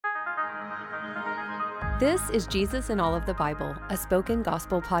This is Jesus in All of the Bible, a spoken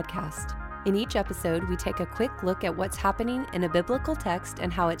gospel podcast. In each episode, we take a quick look at what's happening in a biblical text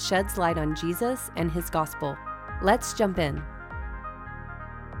and how it sheds light on Jesus and his gospel. Let's jump in.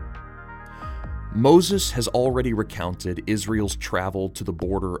 Moses has already recounted Israel's travel to the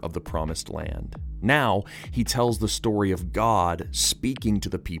border of the Promised Land. Now, he tells the story of God speaking to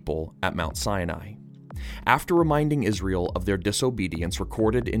the people at Mount Sinai. After reminding Israel of their disobedience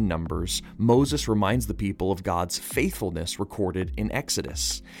recorded in Numbers, Moses reminds the people of God's faithfulness recorded in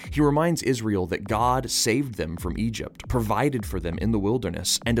Exodus. He reminds Israel that God saved them from Egypt, provided for them in the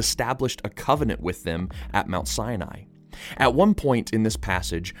wilderness, and established a covenant with them at Mount Sinai. At one point in this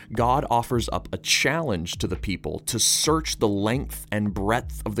passage, God offers up a challenge to the people to search the length and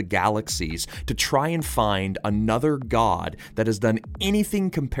breadth of the galaxies to try and find another God that has done anything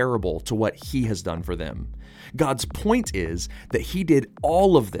comparable to what he has done for them. God's point is that he did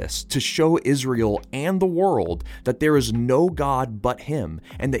all of this to show Israel and the world that there is no God but him,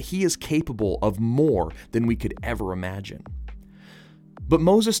 and that he is capable of more than we could ever imagine. But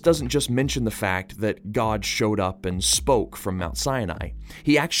Moses doesn't just mention the fact that God showed up and spoke from Mount Sinai.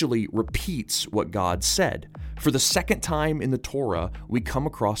 He actually repeats what God said. For the second time in the Torah, we come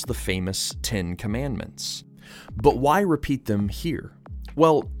across the famous 10 Commandments. But why repeat them here?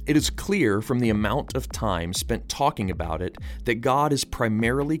 Well, it is clear from the amount of time spent talking about it that God is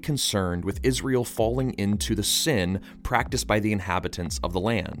primarily concerned with Israel falling into the sin practiced by the inhabitants of the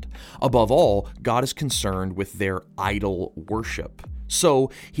land. Above all, God is concerned with their idol worship.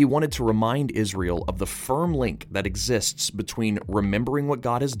 So he wanted to remind Israel of the firm link that exists between remembering what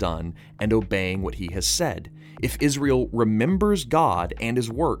God has done and obeying what he has said. If Israel remembers God and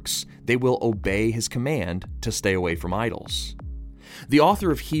his works, they will obey his command to stay away from idols. The author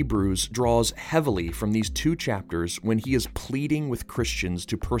of Hebrews draws heavily from these two chapters when he is pleading with Christians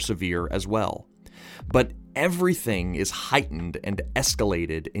to persevere as well. But everything is heightened and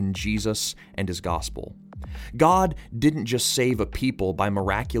escalated in Jesus and his gospel. God didn't just save a people by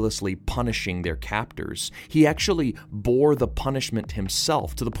miraculously punishing their captors. He actually bore the punishment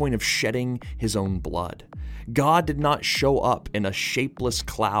himself to the point of shedding his own blood. God did not show up in a shapeless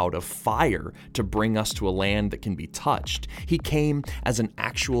cloud of fire to bring us to a land that can be touched. He came as an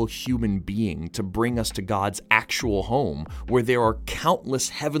actual human being to bring us to God's actual home, where there are countless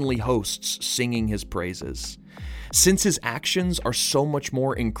heavenly hosts singing his praises. Since his actions are so much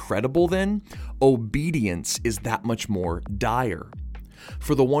more incredible then, obedience is that much more dire.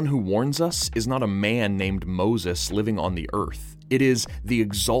 For the one who warns us is not a man named Moses living on the earth. It is the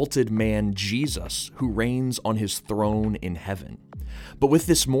exalted man Jesus who reigns on his throne in heaven. But with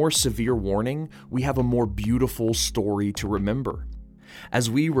this more severe warning, we have a more beautiful story to remember. As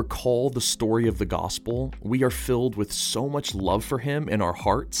we recall the story of the gospel, we are filled with so much love for him in our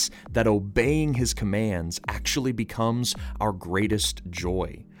hearts that obeying his commands actually becomes our greatest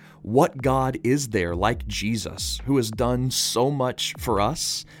joy. What God is there like Jesus, who has done so much for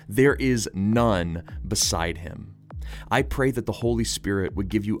us? There is none beside him. I pray that the Holy Spirit would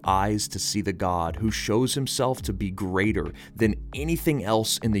give you eyes to see the God who shows himself to be greater than anything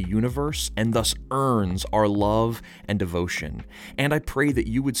else in the universe and thus earns our love and devotion. And I pray that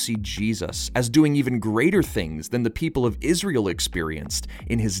you would see Jesus as doing even greater things than the people of Israel experienced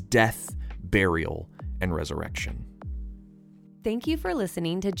in his death, burial, and resurrection. Thank you for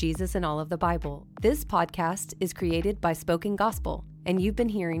listening to Jesus in All of the Bible. This podcast is created by Spoken Gospel, and you've been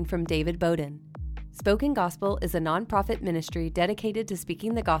hearing from David Bowden. Spoken Gospel is a nonprofit ministry dedicated to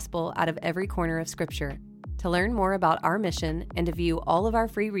speaking the gospel out of every corner of Scripture. To learn more about our mission and to view all of our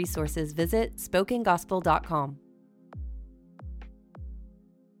free resources, visit spokengospel.com.